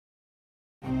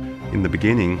In the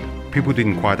beginning, people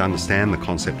didn't quite understand the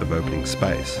concept of opening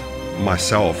space.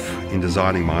 Myself, in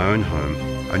designing my own home,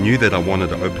 I knew that I wanted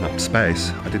to open up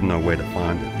space. I didn't know where to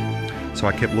find it. So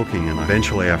I kept looking, and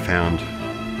eventually I found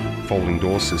folding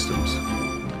door systems,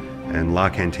 and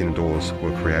LaCantina doors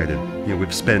were created.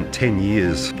 We've spent 10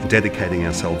 years dedicating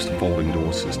ourselves to folding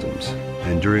door systems,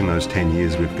 and during those 10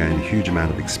 years we've gained a huge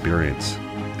amount of experience,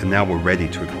 and now we're ready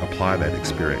to apply that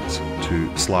experience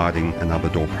to sliding and other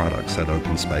door products at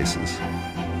open spaces.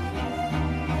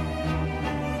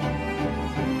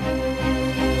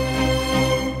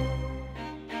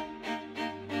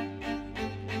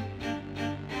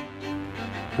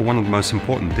 But one of the most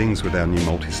important things with our new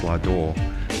multi-slide door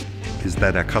is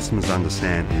that our customers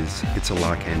understand it's a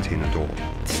LaCantina door.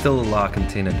 It's still a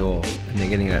LaCantina door, and they're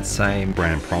getting that same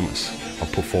brand promise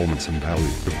of performance and value.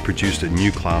 We've produced a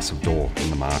new class of door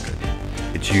in the market.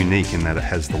 It's unique in that it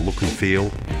has the look and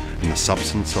feel and the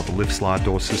substance of a lift slide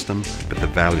door system, but the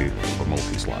value of a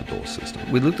multi-slide door system.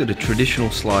 We looked at a traditional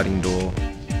sliding door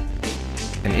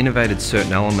and innovated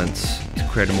certain elements to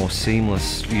create a more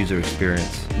seamless user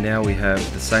experience. Now we have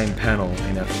the same panel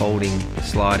in our folding,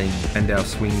 sliding and our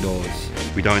swing doors.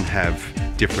 We don't have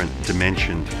different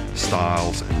dimensioned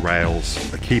styles and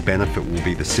rails. A key benefit will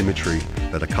be the symmetry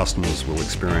that our customers will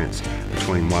experience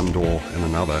between one door and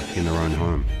another in their own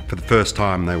home. For the first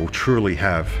time, they will truly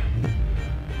have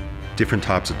different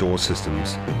types of door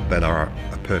systems that are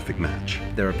a perfect match.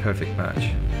 They're a perfect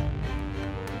match.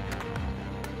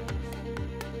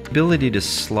 The ability to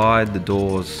slide the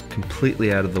doors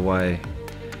completely out of the way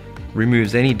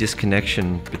removes any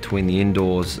disconnection between the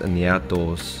indoors and the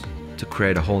outdoors to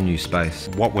create a whole new space.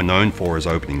 What we're known for is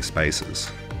opening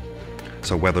spaces.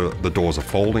 So whether the doors are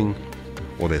folding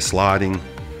or they're sliding,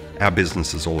 our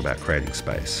business is all about creating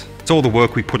space. It's all the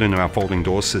work we put into our folding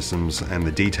door systems and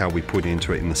the detail we put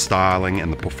into it in the styling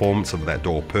and the performance of that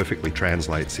door perfectly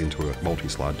translates into a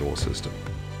multi-slide door system.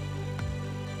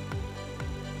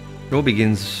 It all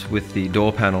begins with the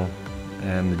door panel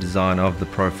and the design of the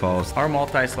profiles. Our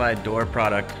multi-slide door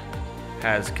product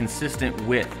has consistent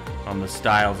width on the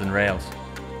stiles and rails.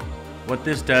 What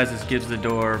this does is gives the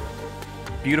door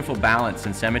beautiful balance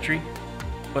and symmetry,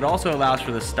 but also allows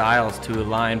for the stiles to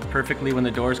align perfectly when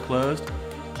the door is closed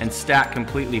and stack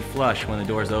completely flush when the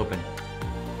door is open.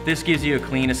 This gives you a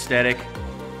clean aesthetic,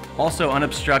 also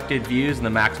unobstructed views and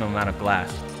the maximum amount of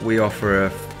glass. We offer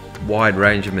a wide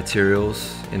range of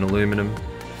materials in aluminum,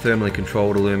 thermally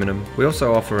controlled aluminum. We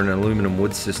also offer an aluminum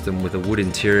wood system with a wood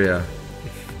interior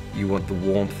if you want the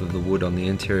warmth of the wood on the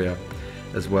interior,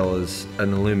 as well as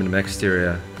an aluminum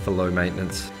exterior for low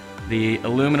maintenance. The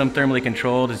aluminum thermally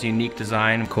controlled is unique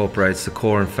design. Incorporates the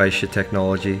core and fascia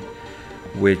technology,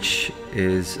 which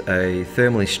is a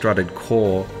thermally strutted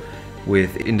core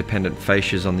with independent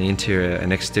fascias on the interior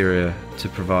and exterior to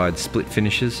provide split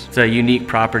finishes. It's a unique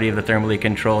property of the thermally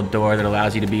controlled door that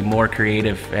allows you to be more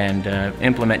creative and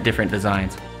implement different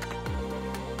designs.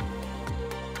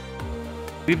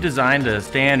 We've designed a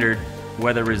standard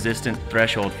weather-resistant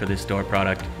threshold for this door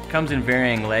product. It comes in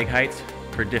varying leg heights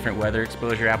for different weather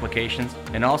exposure applications,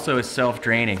 and also is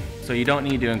self-draining, so you don't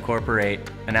need to incorporate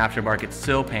an aftermarket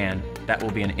sill pan. That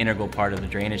will be an integral part of the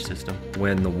drainage system.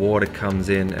 When the water comes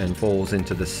in and falls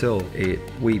into the sill, it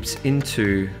weeps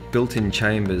into built-in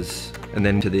chambers and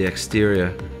then to the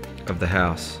exterior of the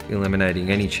house,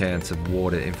 eliminating any chance of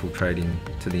water infiltrating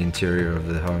to the interior of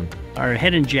the home. Our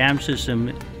head and jam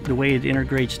system, the way it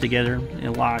integrates together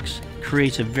and locks,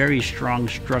 creates a very strong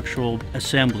structural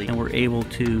assembly, and we're able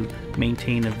to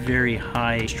maintain a very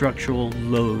high structural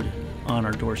load on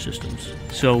our door systems.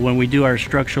 So when we do our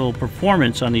structural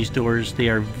performance on these doors, they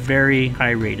are very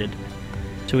high rated.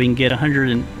 So we can get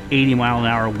 180 mile an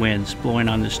hour winds blowing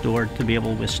on this door to be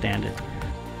able to withstand it.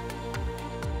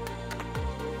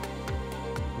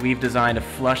 We've designed a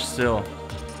flush sill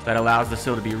that allows the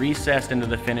sill to be recessed into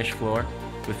the finished floor,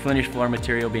 with finished floor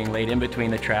material being laid in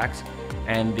between the tracks,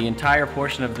 and the entire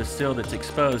portion of the sill that's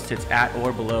exposed sits at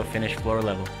or below finished floor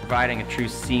level, providing a true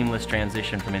seamless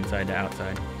transition from inside to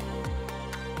outside.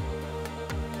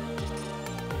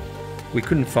 We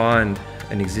couldn't find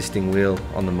an existing wheel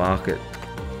on the market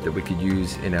that we could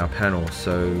use in our panel,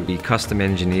 so we custom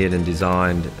engineered and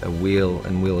designed a wheel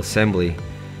and wheel assembly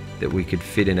that we could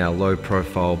fit in our low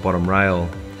profile bottom rail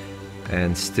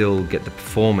and still get the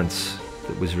performance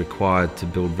that was required to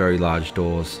build very large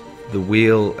doors. The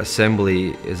wheel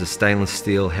assembly is a stainless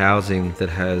steel housing that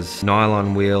has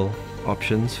nylon wheel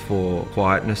options for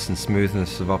quietness and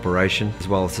smoothness of operation, as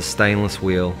well as a stainless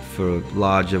wheel for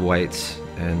larger weights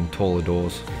and taller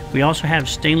doors. We also have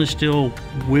stainless steel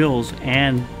wheels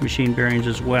and machine bearings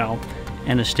as well,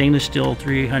 and a stainless steel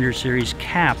 300 series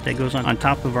cap that goes on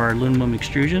top of our aluminum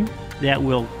extrusion that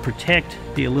will protect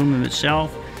the aluminum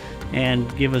itself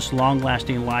and give us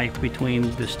long-lasting life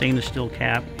between the stainless steel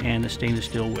cap and the stainless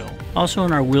steel wheel. Also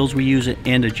in our wheels we use an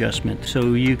end adjustment,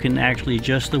 so you can actually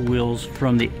adjust the wheels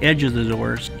from the edge of the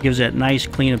doors. It gives that nice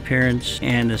clean appearance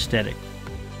and aesthetic.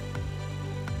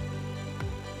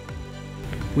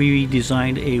 We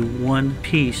designed a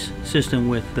one-piece system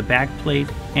with the back plate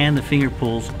and the finger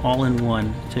pulls all in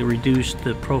one to reduce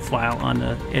the profile on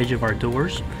the edge of our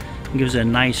doors. It gives a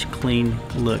nice clean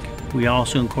look. We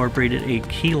also incorporated a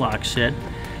key lock set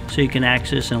so you can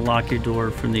access and lock your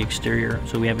door from the exterior.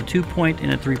 So we have a 2-point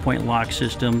and a 3-point lock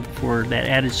system for that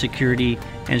added security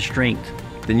and strength.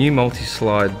 The new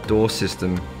multi-slide door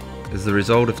system is the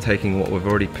result of taking what we've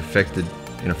already perfected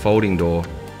in a folding door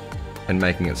and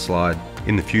making it slide.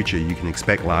 In the future, you can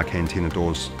expect LaCantina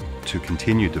doors to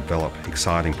continue to develop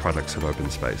exciting products of open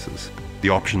spaces. The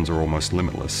options are almost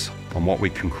limitless on what we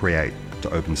can create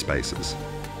to open spaces.